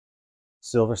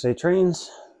Silver State Trains,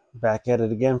 back at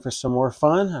it again for some more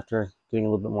fun after getting a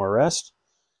little bit more rest.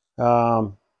 I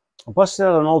busted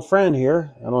out an old friend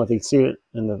here. I don't know if you can see it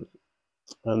in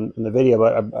the video,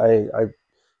 but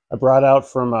I brought out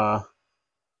from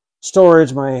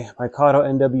storage my Kato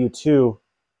NW2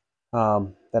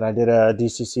 that I did a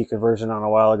DCC conversion on a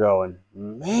while ago, and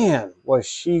man, was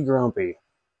she grumpy.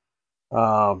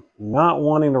 Not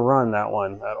wanting to run that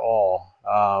one at all.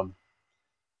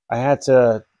 I had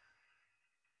to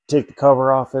take the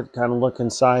cover off it, kind of look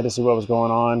inside to see what was going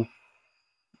on.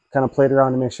 Kind of played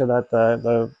around to make sure that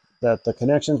the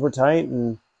connections were tight,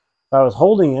 and if I was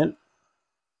holding it,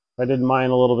 I didn't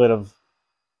mind a little bit of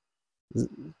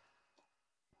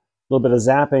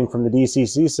zapping from the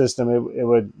DCC system.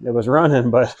 It was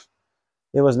running, but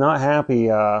it was not happy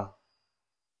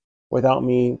without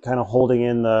me kind of holding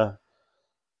in the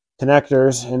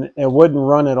connectors, and it wouldn't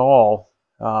run at all.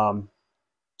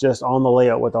 Just on the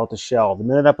layout without the shell. The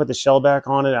minute I put the shell back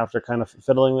on it, after kind of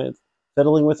fiddling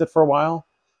with it for a while,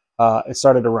 it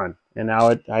started to run. And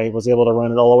now I was able to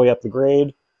run it all the way up the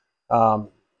grade.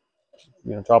 Drop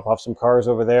off some cars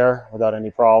over there without any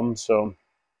problems. So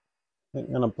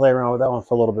I'm gonna play around with that one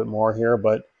for a little bit more here.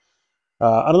 But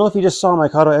I don't know if you just saw my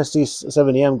Kato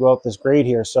SD79M go up this grade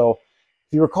here. So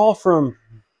if you recall from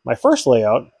my first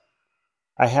layout,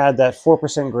 I had that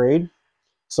 4% grade.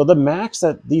 So the max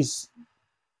that these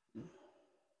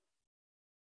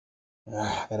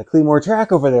gotta clean more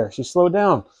track over there. She slowed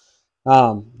down.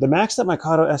 The max that my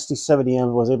Kato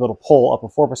SD70M was able to pull up a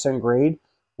 4% grade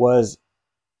was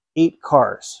 8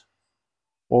 cars.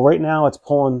 Well, right now it's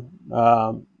pulling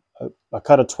a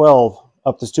Kato 12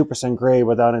 up this 2% grade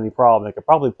without any problem. It could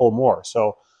probably pull more.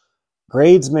 So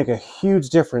grades make a huge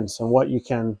difference in what you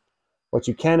can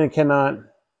and cannot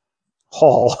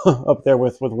haul up there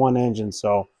with one engine.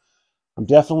 So I'm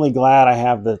definitely glad I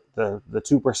have the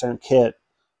 2% kit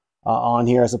on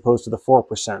here as opposed to the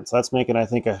 4%. So that's making, I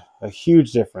think, a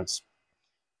huge difference.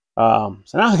 So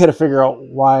now I got to figure out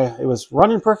why it was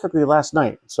running perfectly last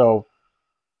night. So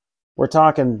we're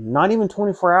talking not even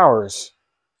 24 hours.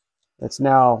 It's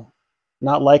now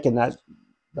not liking that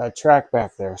track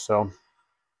back there. So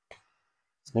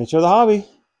it's nature of the hobby.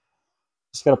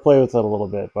 Just got to play with it a little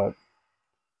bit. But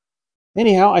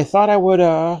anyhow, I thought I would,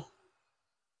 I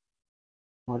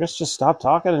guess, just stop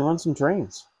talking and run some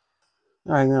trains.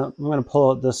 All right, now I'm going to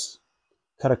pull out this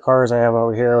cut of cars I have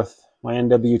over here with my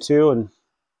NW2 and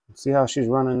see how she's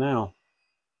running now.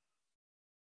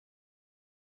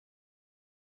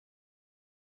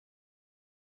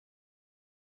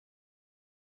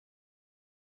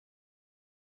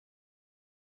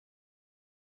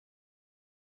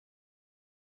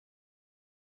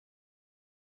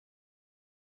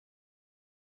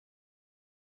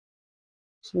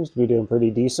 Seems to be doing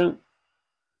pretty decent.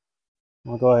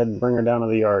 I'll go ahead and bring her down to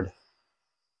the yard.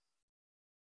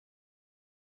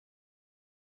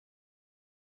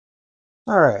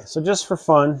 All right, so just for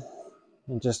fun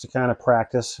and just to kind of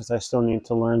practice, as I still need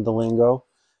to learn the lingo,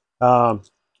 I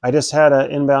just had an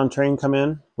inbound train come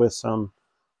in with some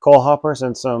coal hoppers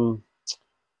and some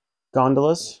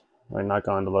gondolas. Or not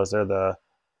gondolas, they're the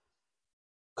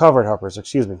covered hoppers,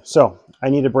 excuse me. So I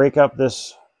need to break up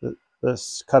this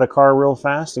cut a car real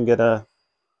fast and get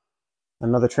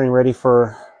another train ready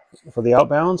for the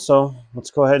outbound. So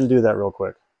let's go ahead and do that real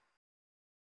quick.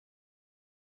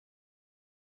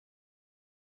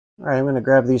 All right, I'm going to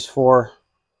grab these 4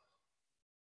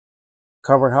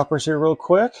 covered hoppers here real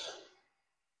quick.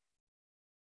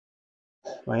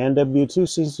 My NW2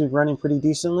 seems to be running pretty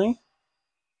decently.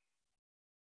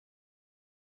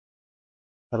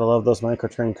 I love those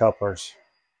microtrain couplers.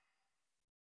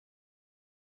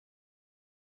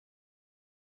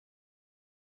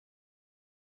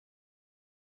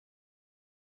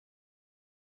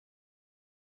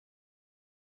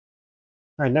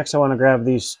 All right, next I want to grab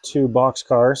these 2 box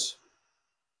cars.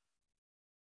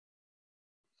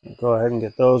 Go ahead and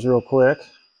get those real quick.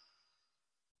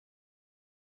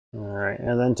 All right,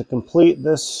 and then to complete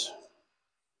this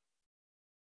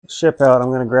ship out, I'm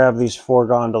going to grab these 4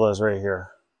 gondolas right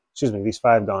here. Excuse me, these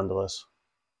 5 gondolas.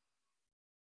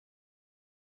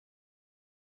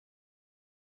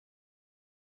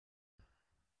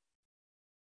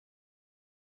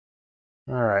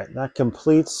 All right, that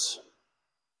completes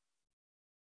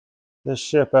this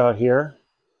ship out here.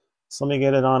 So let me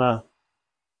get it on a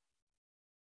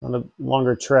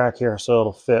longer track here so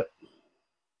it'll fit.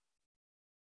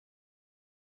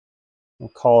 We'll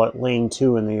call it lane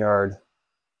 2 in the yard.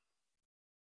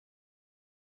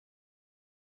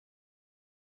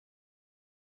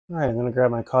 All right, I'm going to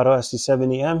grab my Kato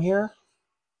SD70M here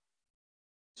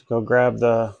to go grab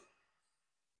the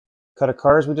cut of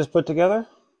cars we just put together.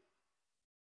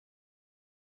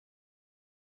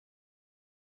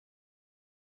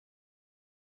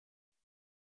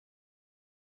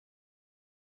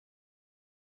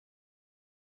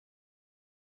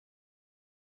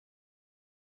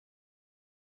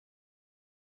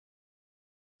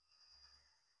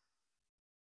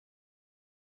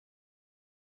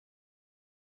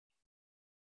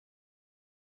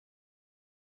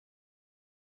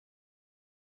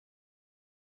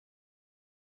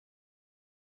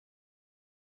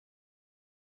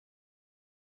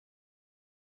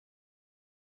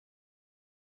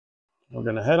 We're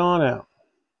going to head on out.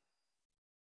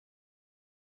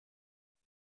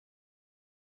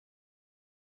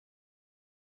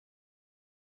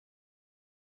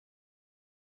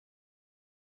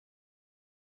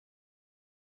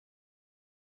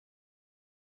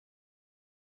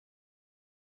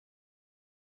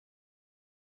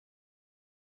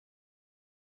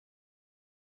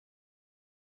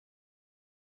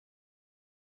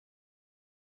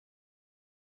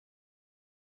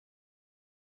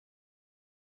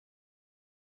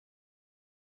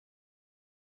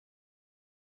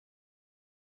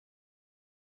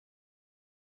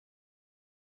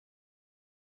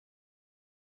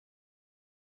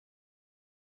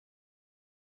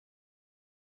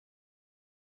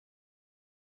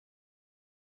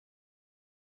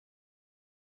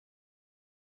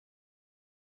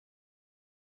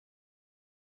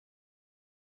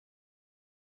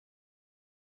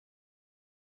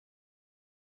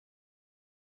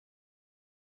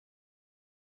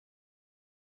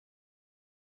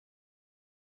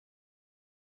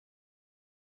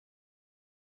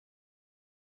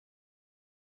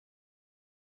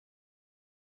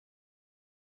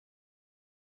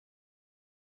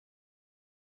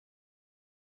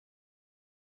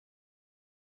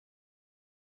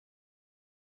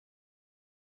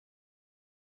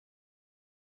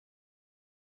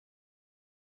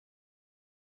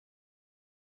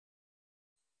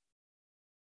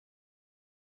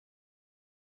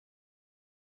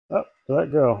 Oh,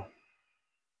 let go.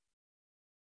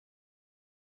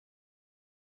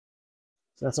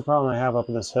 That's a problem I have up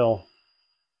in this hill.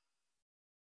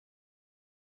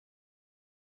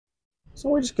 So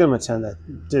we're just going to pretend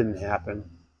that didn't happen.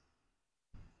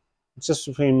 It's just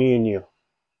between me and you.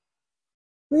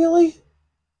 Really?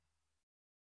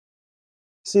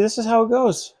 See, this is how it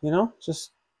goes, you know?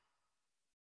 Just,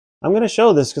 I'm going to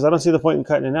show this because I don't see the point in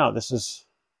cutting it out. This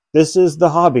is the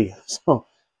hobby. So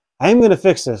I'm going to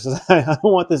fix this. I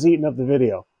don't want this eating up the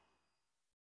video.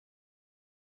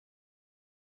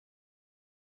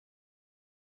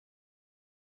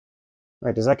 All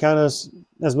right, does that count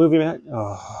as movie match?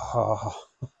 Oh.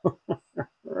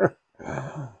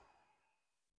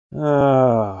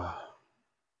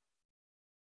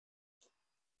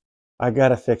 I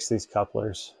gotta fix these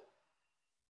couplers.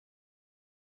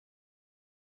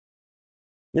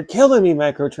 You're killing me,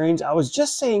 microtrains. I was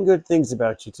just saying good things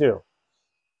about you too.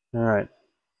 All right,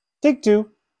 take 2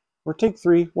 or take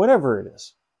 3, whatever it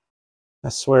is. I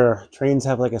swear, trains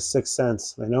have like a sixth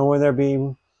sense. They know when they're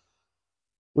being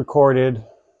recorded.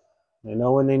 They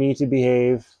know when they need to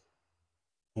behave,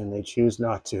 and they choose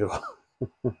not to.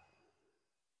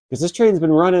 Because this train's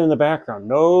been running in the background,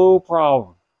 no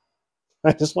problem.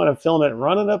 I just want to film it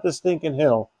running up the stinking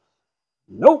hill.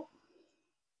 Nope.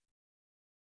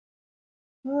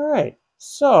 All right,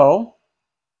 so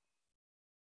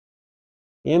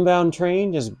the inbound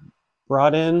train just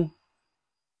brought in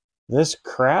this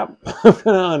crap. I'm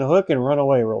gonna unhook and run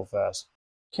away real fast.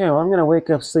 Okay, well, I'm gonna wake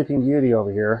up Sleeping Beauty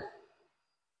over here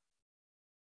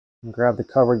and grab the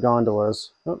covered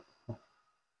gondolas. Oh,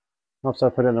 hopes I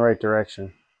put it in the right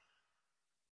direction.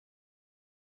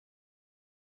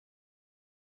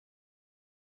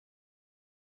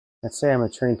 I'd say I'm a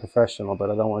trained professional,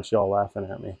 but I don't want you all laughing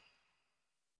at me.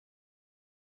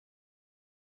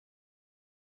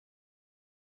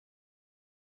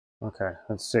 Okay,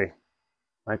 let's see.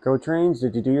 Microtrains,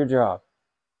 did you do your job?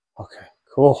 Okay,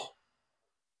 cool.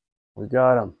 We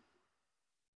got them.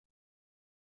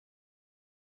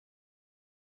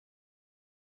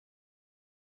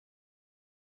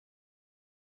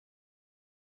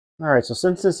 All right, so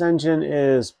since this engine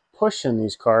is pushing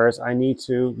these cars, I need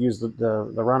to use the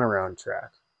runaround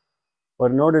track. But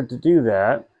in order to do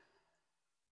that,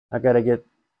 I got to get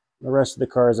the rest of the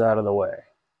cars out of the way.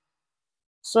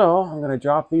 So I'm going to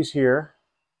drop these here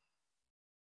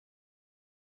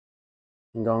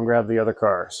and go and grab the other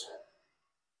cars.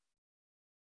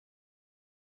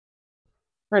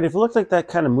 All right, if it looked like that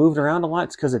kind of moved around a lot,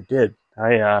 it's because it did.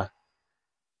 I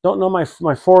don't know my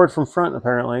forward from front,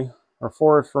 apparently, or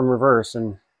forward from reverse,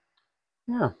 and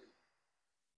yeah.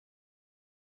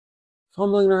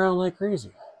 fumbling around like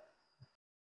crazy.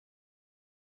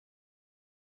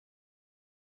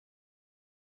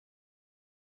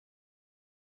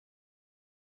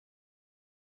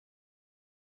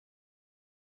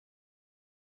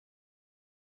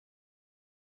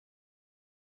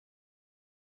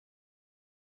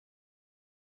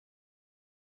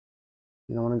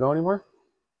 You don't want to go anymore?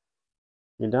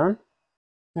 You done?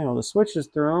 Okay, well, the switch is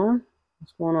thrown.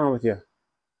 What's going on with you?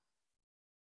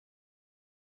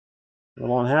 A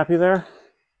little unhappy there?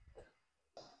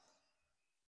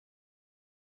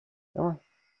 Come on.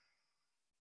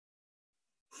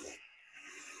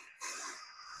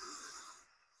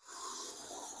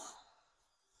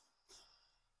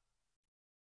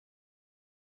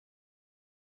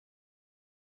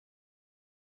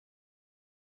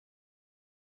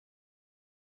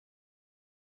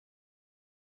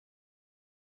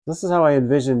 This is how I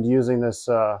envisioned using this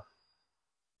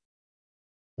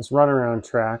this runaround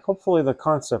track. Hopefully the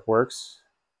concept works.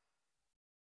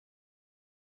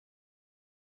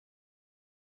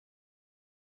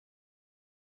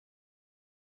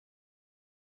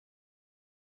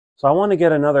 So I want to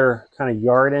get another kind of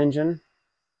yard engine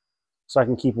so I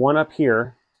can keep one up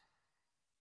here.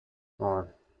 Oh,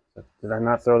 did I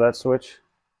not throw that switch?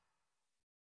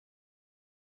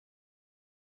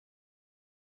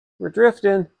 We're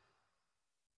drifting.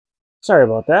 Sorry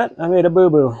about that. I made a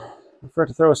boo-boo. I forgot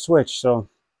to throw a switch, so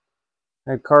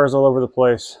I had cars all over the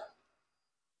place.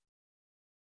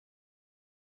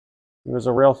 It was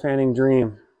a rail fanning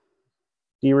dream.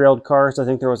 Derailed cars. I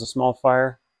think there was a small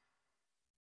fire.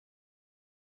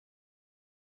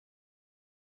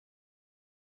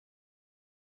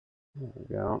 There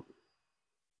we go.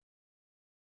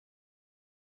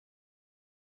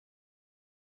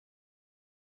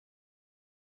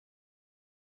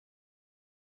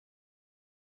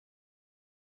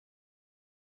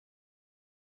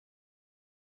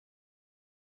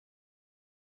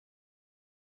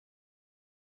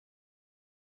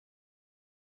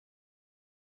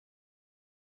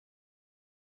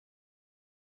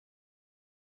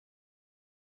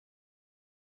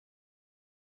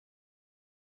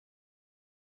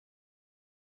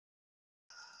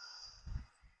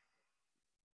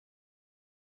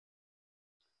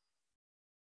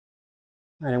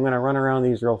 All right, I'm going to run around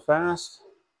these real fast.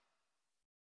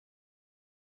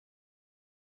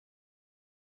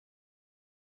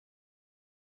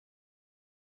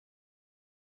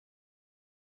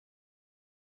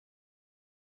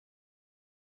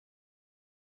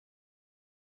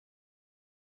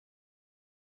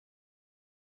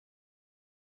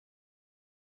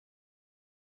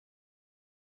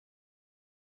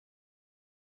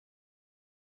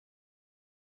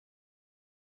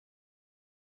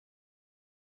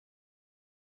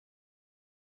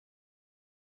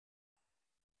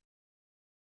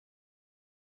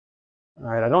 All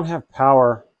right, I don't have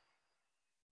power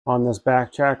on this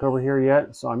back track over here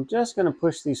yet, so I'm just going to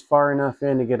push these far enough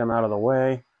in to get them out of the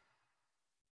way.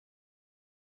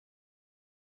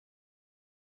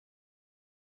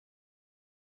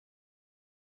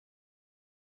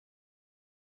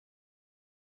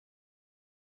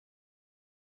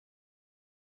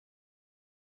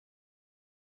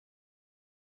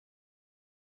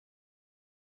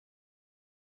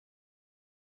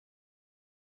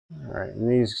 All right, and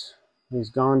these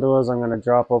gondolas I'm going to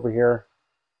drop over here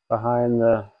behind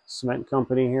the cement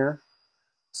company here.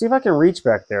 See if I can reach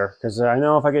back there, because I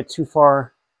know if I get too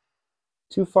far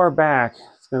back,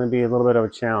 it's going to be a little bit of a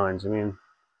challenge. I mean,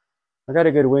 I got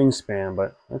a good wingspan,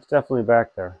 but it's definitely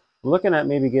back there. I'm looking at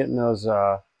maybe getting those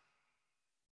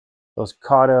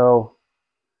Kato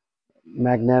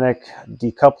magnetic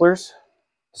decouplers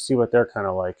to see what they're kind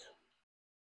of like.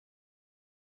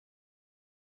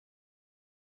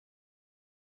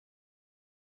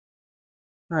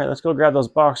 All right, let's go grab those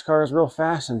box cars real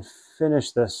fast and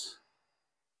finish this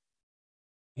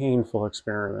painful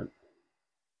experiment.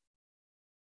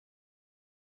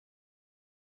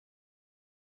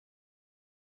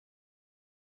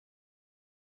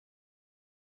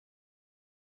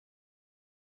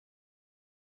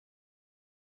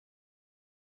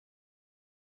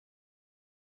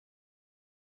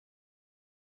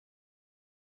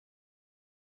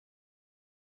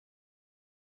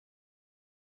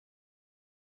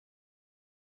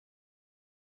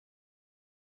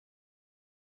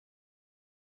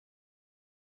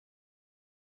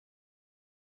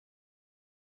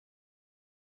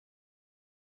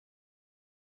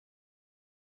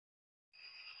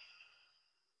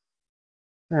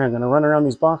 All right, I'm going to run around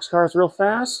these box cars real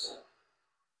fast.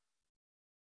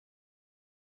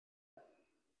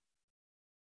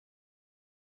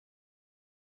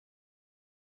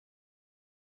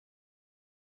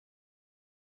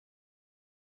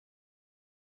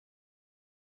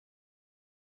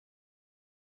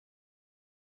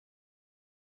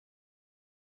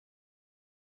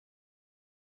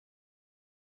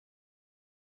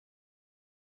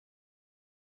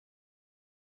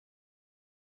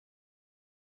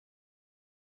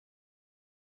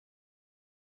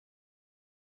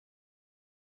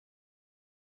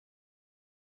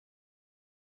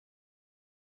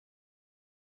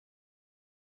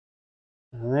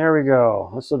 And there we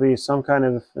go. This will be some kind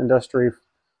of industry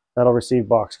that'll receive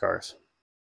boxcars.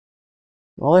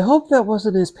 Well, I hope that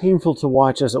wasn't as painful to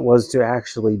watch as it was to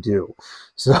actually do.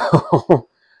 So,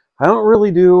 I don't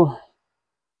really do,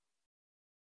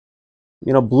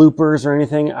 bloopers or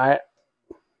anything. I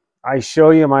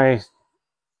show you my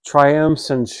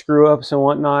triumphs and screw-ups and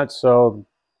whatnot, so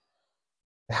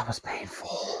that was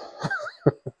painful.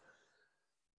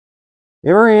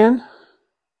 It ran.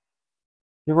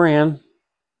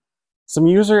 Some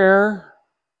user error,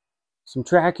 some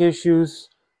track issues.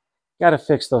 Got to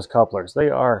fix those couplers. They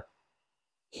are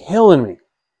killing me.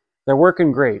 They're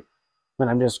working great. And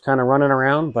I'm just kind of running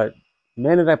around, but the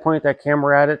minute I point that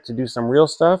camera at it to do some real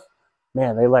stuff,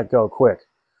 man, they let go quick.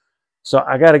 So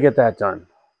I got to get that done.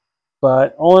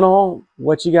 But all in all,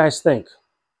 what you guys think?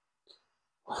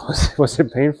 Was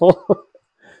it painful?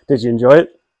 Did you enjoy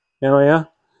it? Yeah.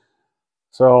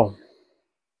 So, all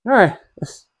right.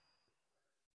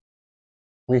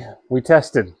 We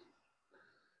tested.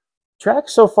 Track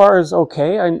so far is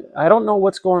okay. I don't know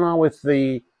what's going on with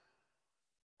the.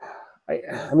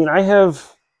 I mean, I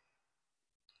have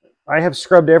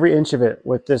scrubbed every inch of it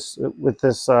with this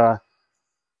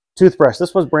toothbrush.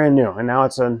 This was brand new, and now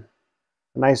it's a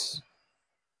nice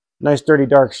dirty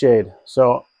dark shade.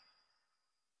 So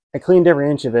I cleaned every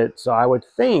inch of it. So I would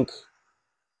think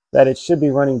that it should be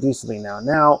running decently now.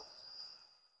 Now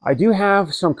I do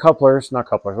have some couplers, not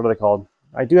couplers. What are they called?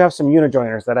 I do have some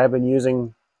unijoiners that I've been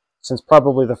using since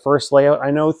probably the first layout.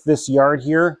 I know this yard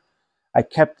here, I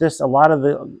kept this. A lot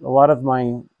of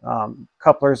my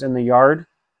couplers in the yard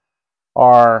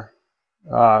are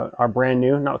brand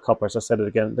new. Not couplers. I said it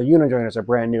again. The unijoiners are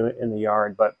brand new in the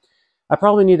yard, but I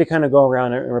probably need to kind of go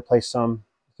around and replace some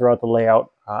throughout the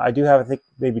layout. I do have, I think,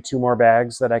 maybe 2 more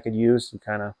bags that I could use and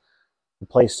kind of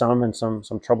replace some in some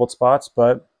troubled spots.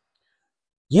 But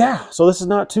yeah, so this is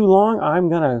not too long. I'm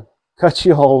gonna cut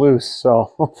you all loose.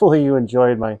 So hopefully you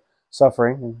enjoyed my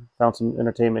suffering and found some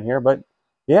entertainment here. But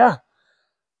yeah,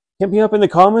 hit me up in the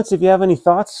comments if you have any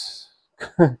thoughts.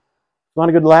 Want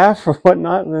a good laugh or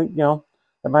whatnot,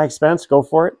 at my expense, go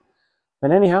for it.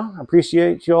 But anyhow, I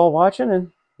appreciate you all watching,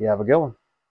 and you have a good one.